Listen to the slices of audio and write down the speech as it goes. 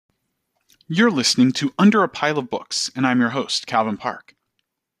You're listening to Under a Pile of Books, and I'm your host, Calvin Park.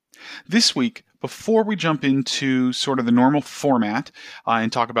 This week, before we jump into sort of the normal format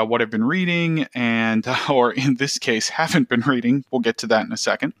and talk about what I've been reading and, or in this case, haven't been reading, we'll get to that in a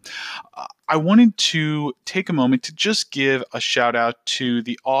second, I wanted to take a moment to just give a shout out to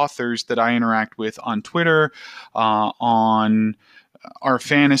the authors that I interact with on Twitter, on our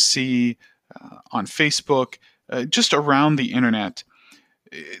fantasy, on Facebook, just around the internet.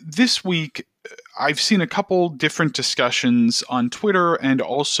 This week, I've seen a couple different discussions on Twitter and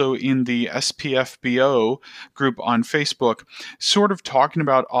also in the SPFBO group on Facebook, sort of talking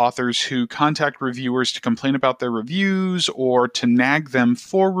about authors who contact reviewers to complain about their reviews or to nag them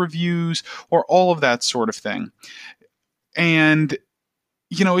for reviews or all of that sort of thing. And,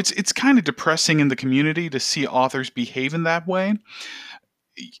 you know, it's kind of depressing in the community to see authors behave in that way.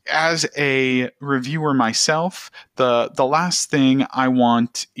 As a reviewer myself, the last thing I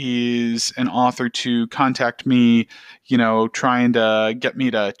want is an author to contact me, trying to get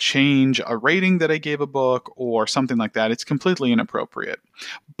me to change a rating that I gave a book or something like that. It's completely inappropriate.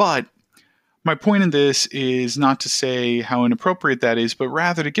 But my point in this is not to say how inappropriate that is, but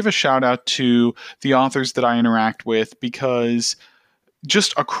rather to give a shout out to the authors that I interact with, because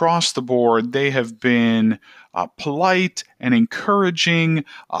just across the board, they have been polite and encouraging,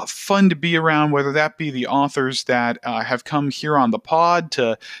 fun to be around, whether that be the authors that have come here on the pod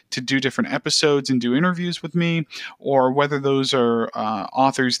to do different episodes and do interviews with me, or whether those are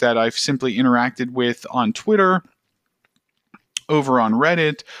authors that I've simply interacted with on Twitter, over on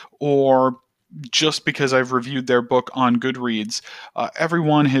Reddit, or just because I've reviewed their book on Goodreads.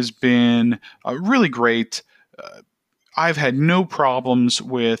 Everyone has been really great. I've had no problems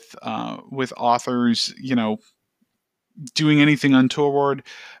with authors, doing anything untoward.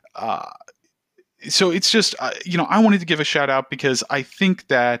 So it's just, I wanted to give a shout out because I think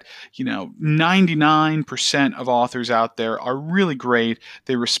that, 99% of authors out there are really great.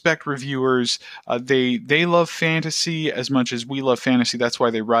 They respect reviewers. They love fantasy as much as we love fantasy. That's why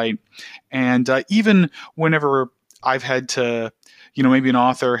they write. And even whenever I've had to, maybe an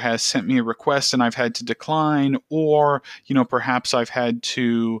author has sent me a request and I've had to decline, or, perhaps I've had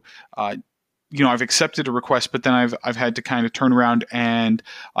to, I've accepted a request, but then I've had to kind of turn around and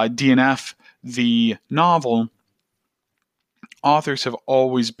DNF the novel. Authors have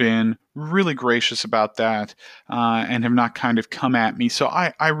always been really gracious about that and have not kind of come at me. So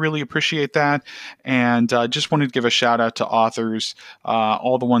I really appreciate that, and just wanted to give a shout out to authors,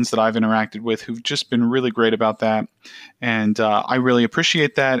 all the ones that I've interacted with who've just been really great about that. And I really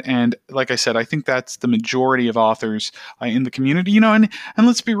appreciate that. And like I said, I think that's the majority of authors in the community, and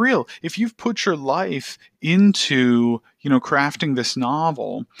let's be real. If you've put your life into, crafting this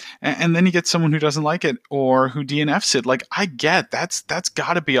novel and then you get someone who doesn't like it or who DNFs it, like, I get that's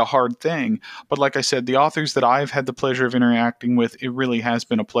got to be a hard thing. But like I said, the authors that I've had the pleasure of interacting with, it really has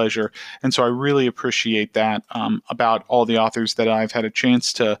been a pleasure. And so I really appreciate that about all the authors that I've had a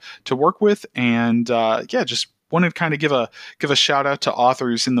chance to work with. And just wanted to kind of give a shout out to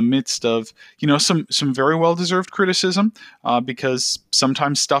authors in the midst of, some very well-deserved criticism, because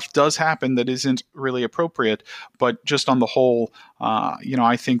sometimes stuff does happen that isn't really appropriate. But just on the whole,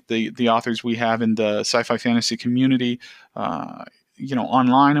 I think the authors we have in the sci-fi fantasy community,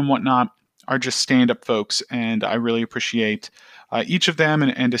 online and whatnot, are just stand-up folks, and I really appreciate each of them,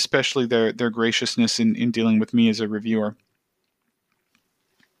 and especially their graciousness in dealing with me as a reviewer.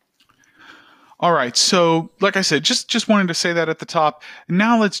 All right, so like I said, just wanted to say that at the top.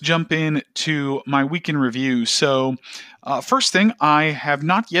 Now let's jump in to my week in review. So first thing, I have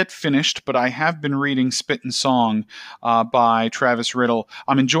not yet finished, but I have been reading Spit and Song by Travis Riddle.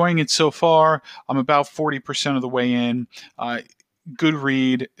 I'm enjoying it so far. I'm about 40% of the way in. Good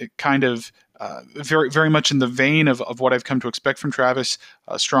read, kind of very, very much in the vein of what I've come to expect from Travis.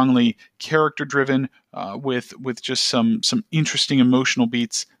 Strongly character-driven, with just some interesting emotional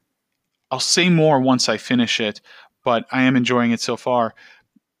beats. I'll say more once I finish it, but I am enjoying it so far.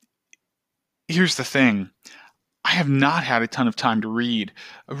 Here's the thing. I have not had a ton of time to read.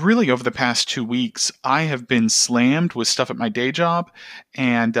 Really, over the past 2 weeks, I have been slammed with stuff at my day job,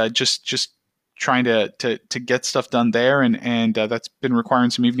 and just trying to get stuff done there, and that's been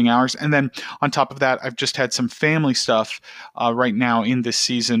requiring some evening hours. And then on top of that, I've just had some family stuff right now in this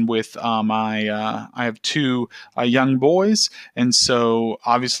season with I have two young boys, and so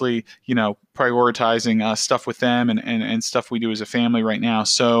obviously, prioritizing stuff with them and stuff we do as a family right now.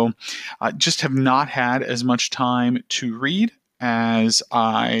 So just have not had as much time to read as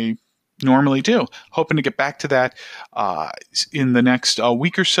I normally do. Hoping to get back to that in the next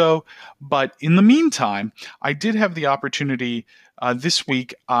week or so. But in the meantime, I did have the opportunity this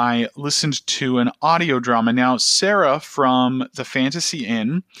week I listened to an audio drama. Now, Sarah from the Fantasy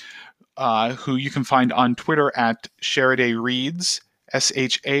Inn, who you can find on Twitter at Sharaday Reads,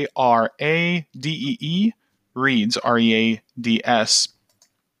 Sharadee, Reads, Reads.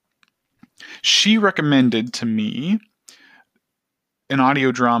 She recommended to me an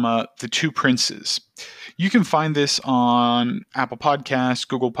audio drama, The Two Princes. You can find this on Apple Podcasts,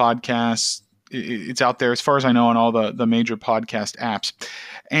 Google Podcasts. It's out there, as far as I know, on all the major podcast apps.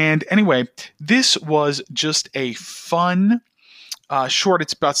 And anyway, this was just a fun, short.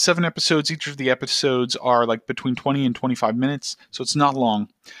 It's about 7 episodes. Each of the episodes are like between 20 and 25 minutes, so it's not long.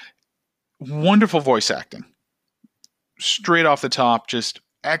 Wonderful voice acting. Straight off the top, just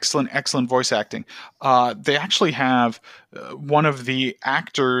excellent voice acting. They actually have one of the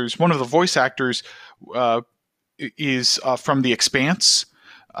voice actors is from The Expanse.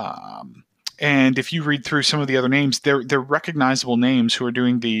 And if you read through some of the other names, they're recognizable names who are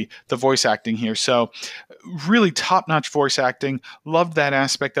doing the voice acting here. So really top-notch voice acting. Loved that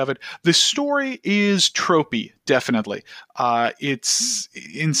aspect of it. The story is tropey, definitely. It's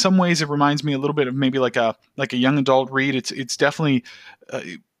in some ways it reminds me a little bit of maybe like a young adult read. It's definitely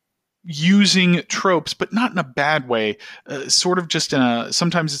using tropes, but not in a bad way. Sort of just in a,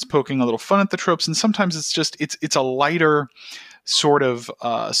 sometimes it's poking a little fun at the tropes, and sometimes it's just it's a lighter sort of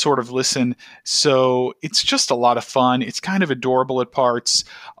listen. So it's just a lot of fun. It's kind of adorable at parts.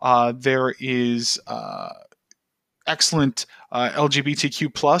 There is excellent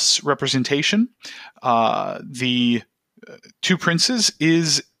LGBTQ plus representation. The Two Princes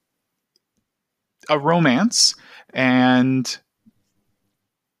is a romance, and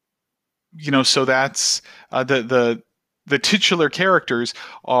so that's the titular characters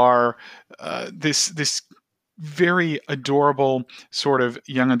are this very adorable sort of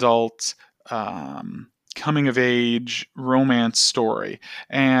young adult coming of age romance story.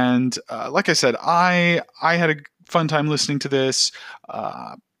 And like I said, I had a fun time listening to this.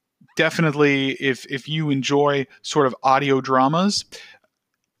 Definitely, if you enjoy sort of audio dramas,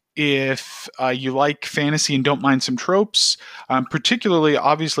 if you like fantasy and don't mind some tropes, particularly,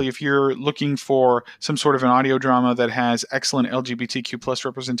 obviously, if you're looking for some sort of an audio drama that has excellent LGBTQ plus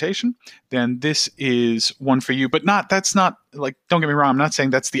representation, then this is one for you. But that's not, like, don't get me wrong, I'm not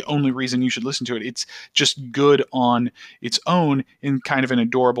saying that's the only reason you should listen to it. It's just good on its own in kind of an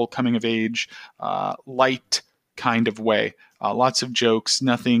adorable coming of age, light kind of way. Lots of jokes,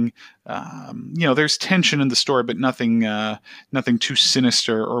 nothing, there's tension in the story, but nothing too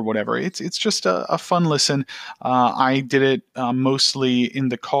sinister or whatever. It's just a fun listen. I did it mostly in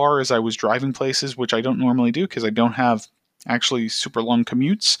the car as I was driving places, which I don't normally do because I don't have actually super long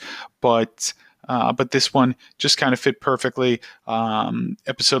commutes, but this one just kind of fit perfectly.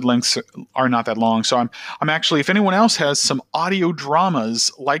 Episode lengths are not that long. So I'm actually, if anyone else has some audio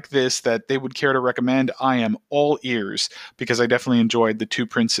dramas like this that they would care to recommend, I am all ears, because I definitely enjoyed The Two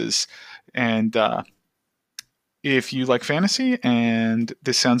Princes. And if you like fantasy and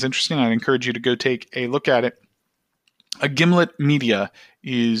this sounds interesting, I'd encourage you to go take a look at it. Gimlet Media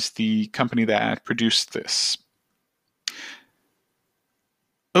is the company that produced this.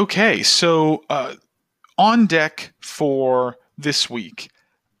 Okay, so on deck for this week.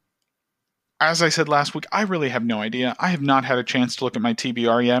 As I said last week, I really have no idea. I have not had a chance to look at my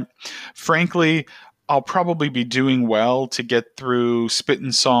TBR yet. Frankly, I'll probably be doing well to get through Spit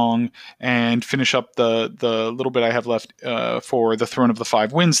and Song and finish up the little bit I have left for the Throne of the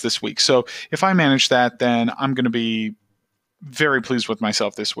Five Winds this week. So if I manage that, then I'm going to be very pleased with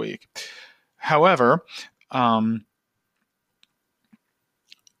myself this week. However,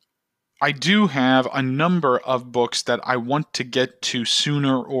 I do have a number of books that I want to get to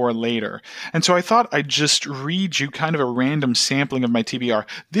sooner or later. And so I thought I'd just read you kind of a random sampling of my TBR.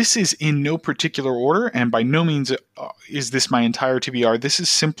 This is in no particular order, and by no means is this my entire TBR. This is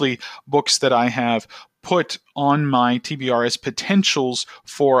simply books that I have put on my TBR as potentials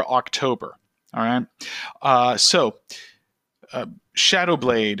for October. All right?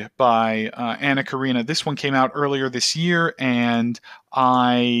 Shadowblade by Anna Karina. This one came out earlier this year, and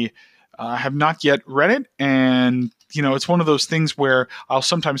I have not yet read it, and it's one of those things where I'll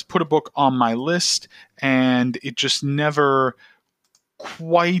sometimes put a book on my list and it just never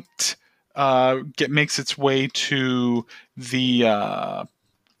quite makes its way to the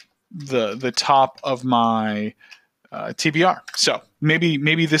top of my TBR. So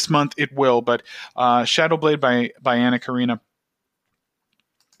maybe this month it will, but Shadowblade by Anna Karina.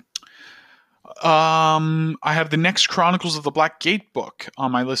 I have the next Chronicles of the Black Gate book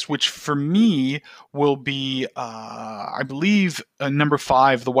on my list, which for me will be, I believe, number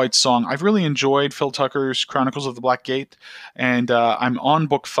 5, The White Song. I've really enjoyed Phil Tucker's Chronicles of the Black Gate, and I'm on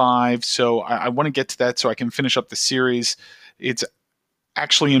book 5, so I want to get to that so I can finish up the series. It's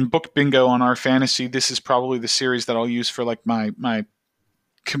actually in Book Bingo on our fantasy. This is probably the series that I'll use for like my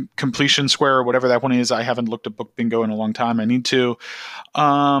completion square or whatever that one is. I haven't looked at Book Bingo in a long time. I need to.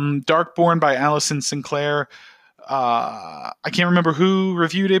 Darkborn by Allison Sinclair. I can't remember who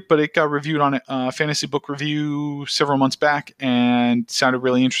reviewed it, but it got reviewed on Fantasy Book Review several months back and sounded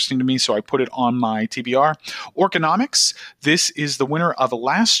really interesting to me, so I put it on my TBR. Orconomics. This is the winner of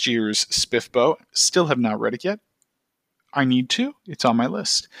last year's Spiffbo. Still have not read it yet. I need to. It's on my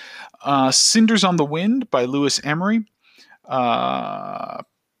list. Cinders on the Wind by Louis Emery.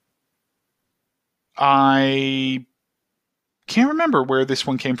 I can't remember where this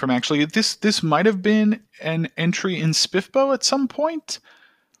one came from, actually. This might have been an entry in Spiffbo at some point.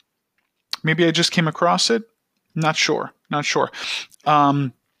 Maybe I just came across it. Not sure.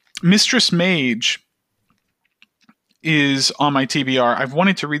 Mistress Mage is on my TBR. I've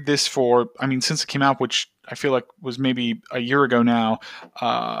wanted to read this since it came out, which I feel like was maybe a year ago now.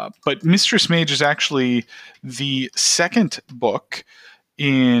 But Mistress Mage is actually the second book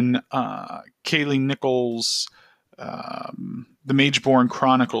in Kaylee Nichols' The Mageborn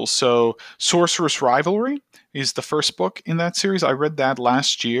Chronicles. So Sorceress Rivalry is the first book in that series. I read that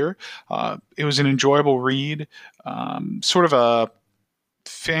last year. It was an enjoyable read. Sort of a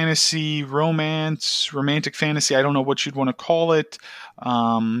fantasy, romance, romantic fantasy. I don't know what you'd want to call it.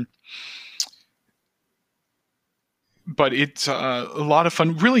 But it's a lot of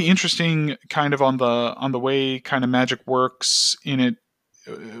fun. Really interesting kind of on the way kind of magic works in it.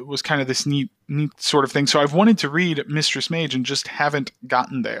 It was kind of this neat sort of thing. So I've wanted to read Mistress Mage and just haven't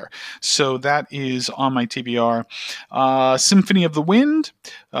gotten there. So that is on my TBR. Symphony of the Wind.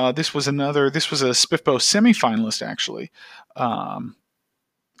 This was a Spiffbo semifinalist, actually.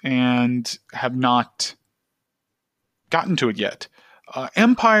 And have not gotten to it yet.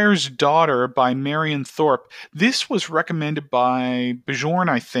 Empire's Daughter by Marion Thorpe. This was recommended by Bjorn,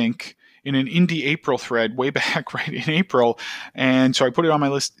 I think, in an Indie April thread way back right in April. And so I put it on my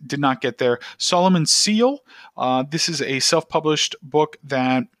list, did not get there. Solomon's Seal. This is a self-published book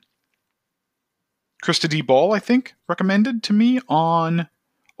that Krista D. Ball, I think, recommended to me on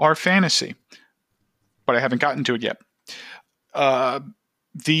our fantasy. But I haven't gotten to it yet.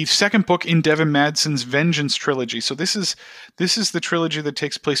 The second book in Devin Madsen's Vengeance trilogy. So this is the trilogy that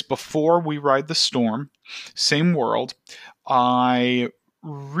takes place before We Ride the Storm. Same world. I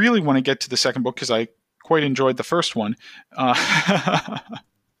really want to get to the second book because I quite enjoyed the first one. I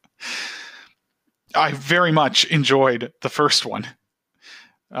very much enjoyed the first one.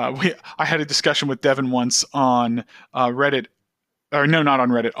 I had a discussion with Devin once on Reddit. Or no, not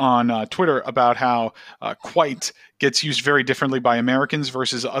on Reddit, on Twitter, about how quite gets used very differently by Americans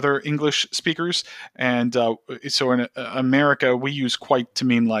versus other English speakers. And so in America, we use quite to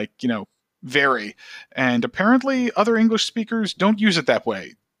mean like, very. And apparently other English speakers don't use it that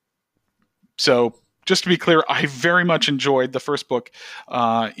way. So just to be clear, I very much enjoyed the first book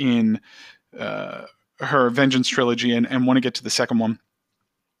in her Vengeance trilogy and want to get to the second one.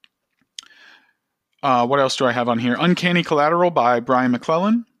 What else do I have on here? Uncanny Collateral by Brian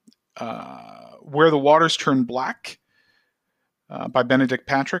McClellan. Where the Waters Turn Black by Benedict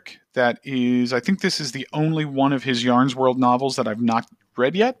Patrick. I think this is the only one of his Yarns World novels that I've not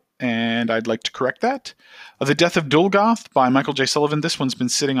read yet, and I'd like to correct that. The Death of Dulgoth by Michael J. Sullivan. This one's been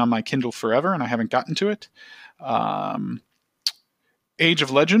sitting on my Kindle forever, and I haven't gotten to it. Age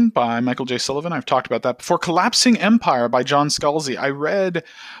of Legend by Michael J. Sullivan. I've talked about that before. Collapsing Empire by John Scalzi. I read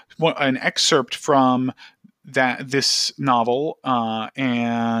an excerpt from this novel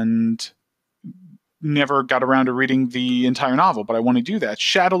and never got around to reading the entire novel, but I want to do that.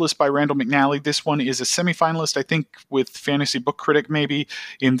 Shadowless by Randall McNally. This one is a semifinalist, I think, with Fantasy Book Critic maybe,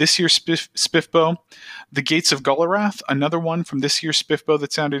 in this year's Spiffbo. The Gates of Gullarath, another one from this year's Spiffbo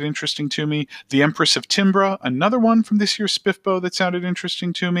that sounded interesting to me. The Empress of Timbra, another one from this year's Spiffbo that sounded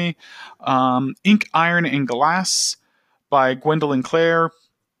interesting to me. Ink, Iron, and Glass by Gwendolyn Clare.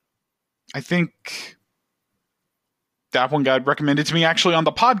 I think that one got recommended to me actually on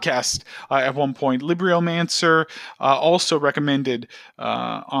the podcast at one point. Libriomancer, also recommended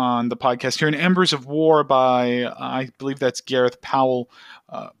on the podcast here. And Embers of War by, I believe that's Gareth Powell,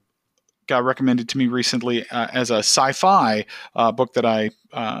 got recommended to me recently as a sci-fi book that I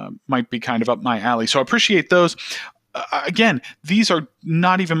might be kind of up my alley. So I appreciate those. Again, these are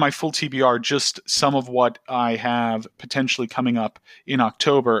not even my full TBR, just some of what I have potentially coming up in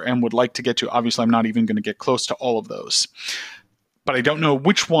October and would like to get to. Obviously, I'm not even going to get close to all of those, but I don't know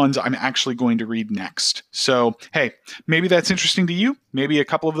which ones I'm actually going to read next. So, hey, maybe that's interesting to you. Maybe a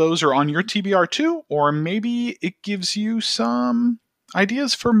couple of those are on your TBR too, or maybe it gives you some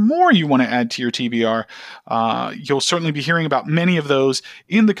ideas for more you want to add to your TBR. You'll certainly be hearing about many of those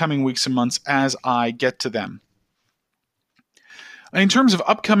in the coming weeks and months as I get to them. In terms of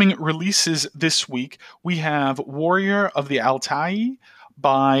upcoming releases this week, we have Warrior of the Altai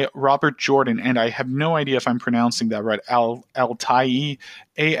by Robert Jordan, and I have no idea if I'm pronouncing that right. Altai,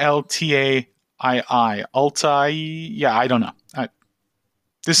 Altai, Altai. Yeah, I don't know.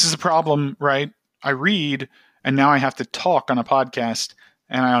 This is a problem, right? I read, and now I have to talk on a podcast,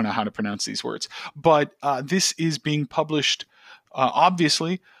 and I don't know how to pronounce these words. But this is being published,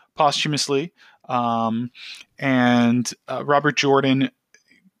 obviously, posthumously. And Robert Jordan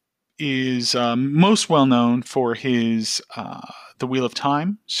is most well known for his The Wheel of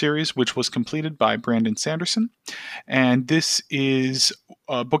Time series, which was completed by Brandon Sanderson. And this is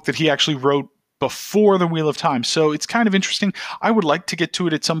a book that he actually wrote before The Wheel of Time. So it's kind of interesting. I would like to get to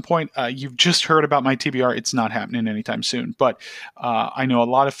it at some point. You've just heard about my TBR. It's not happening anytime soon. But I know a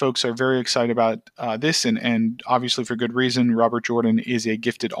lot of folks are very excited about this, and obviously for good reason. Robert Jordan is a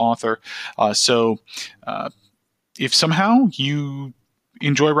gifted author. So if somehow you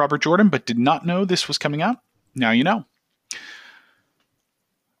enjoy Robert Jordan but did not know this was coming out, now you know.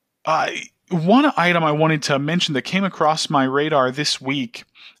 One item I wanted to mention that came across my radar this week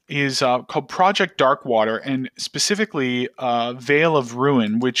is called Project Darkwater, and specifically Veil of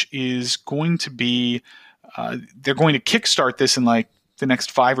Ruin, which is going to be, they're going to kickstart this in like the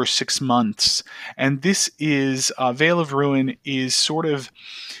next 5 or 6 months. And this is, Veil of Ruin is sort of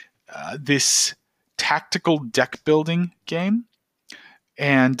this tactical deck building game.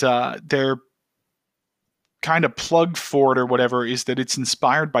 And their kind of plug for it or whatever is that it's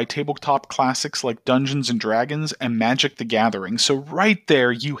inspired by tabletop classics like Dungeons and Dragons and Magic the Gathering. So right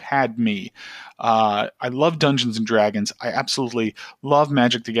there, you had me. I love Dungeons and Dragons. I absolutely love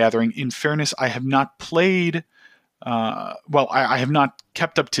Magic the Gathering. In fairness, I have not played, I have not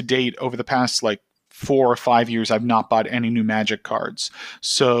kept up to date over the past like 4 or 5 years. I've not bought any new Magic cards.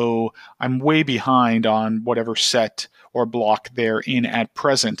 So I'm way behind on whatever set or block they're in at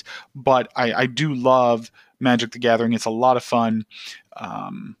present. But I do love Magic the Gathering. It's a lot of fun.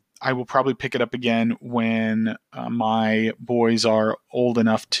 I will probably pick it up again when my boys are old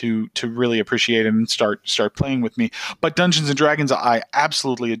enough to really appreciate it and start playing with me. But Dungeons and Dragons I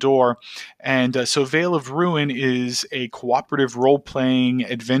absolutely adore. And so Veil of Ruin is a cooperative role-playing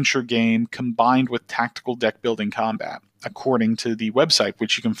adventure game combined with tactical deck building combat, according to the website,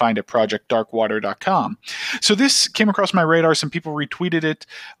 which you can find at projectdarkwater.com. So this came across my radar. Some people retweeted it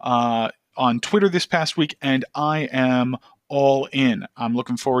on Twitter this past week, and I am all in. I'm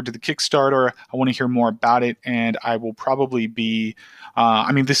looking forward to the Kickstarter. I want to hear more about it, and I will probably be,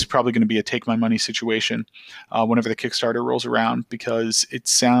 this is probably going to be a take my money situation whenever the Kickstarter rolls around, because it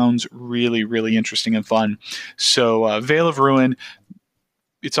sounds really, really interesting and fun. So Veil of Ruin,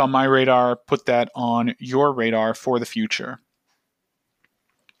 it's on my radar. Put that on your radar for the future.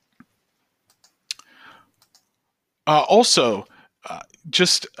 Also,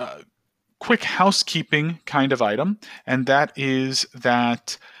 just quick housekeeping kind of item, and that is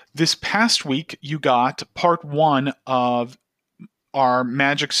that this past week you got part 1 of our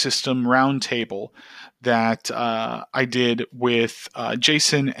Magic System Roundtable that I did with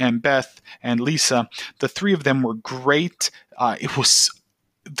Jason and Beth and Lisa. The 3 of them were great.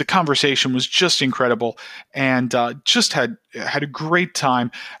 The conversation was just incredible, and just had a great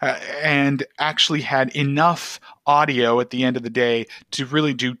time, and actually had enough audio at the end of the day to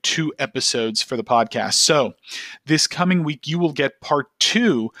really do 2 episodes for the podcast. So this coming week, you will get part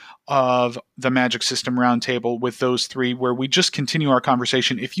 2 of the Magic System Roundtable with those 3, where we just continue our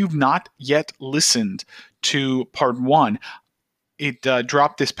conversation. If you've not yet listened to part 1, it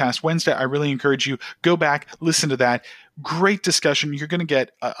dropped this past Wednesday. I really encourage you, go back, listen to that. Great discussion. You're going to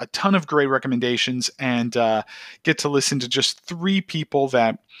get a ton of great recommendations, and get to listen to just 3 people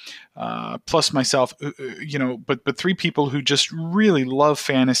that, plus myself, but 3 people who just really love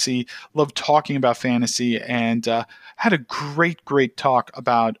fantasy, love talking about fantasy, and had a great talk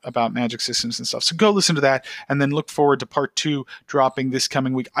about Magic systems and stuff. So go listen to that, and then look forward to part 2 dropping this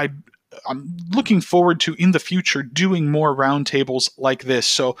coming week. I'm looking forward to, in the future, doing more roundtables like this.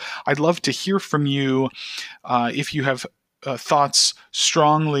 So I'd love to hear from you if you have thoughts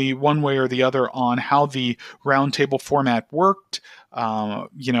strongly one way or the other on how the roundtable format worked, and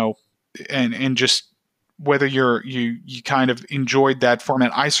just whether you kind of enjoyed that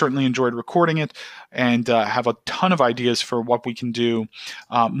format. I certainly enjoyed recording it, and have a ton of ideas for what we can do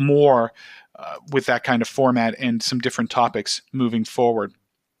more with that kind of format and some different topics moving forward.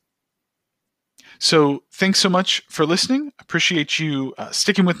 So thanks so much for listening. Appreciate you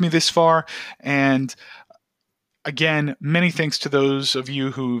sticking with me this far. And again, many thanks to those of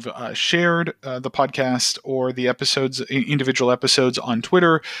you who've shared the podcast or the episodes, individual episodes on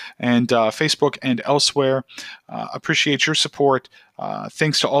Twitter and Facebook and elsewhere. Appreciate your support.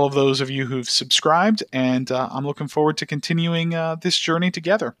 Thanks to all of those of you who've subscribed, and I'm looking forward to continuing this journey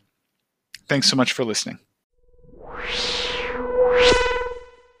together. Thanks so much for listening.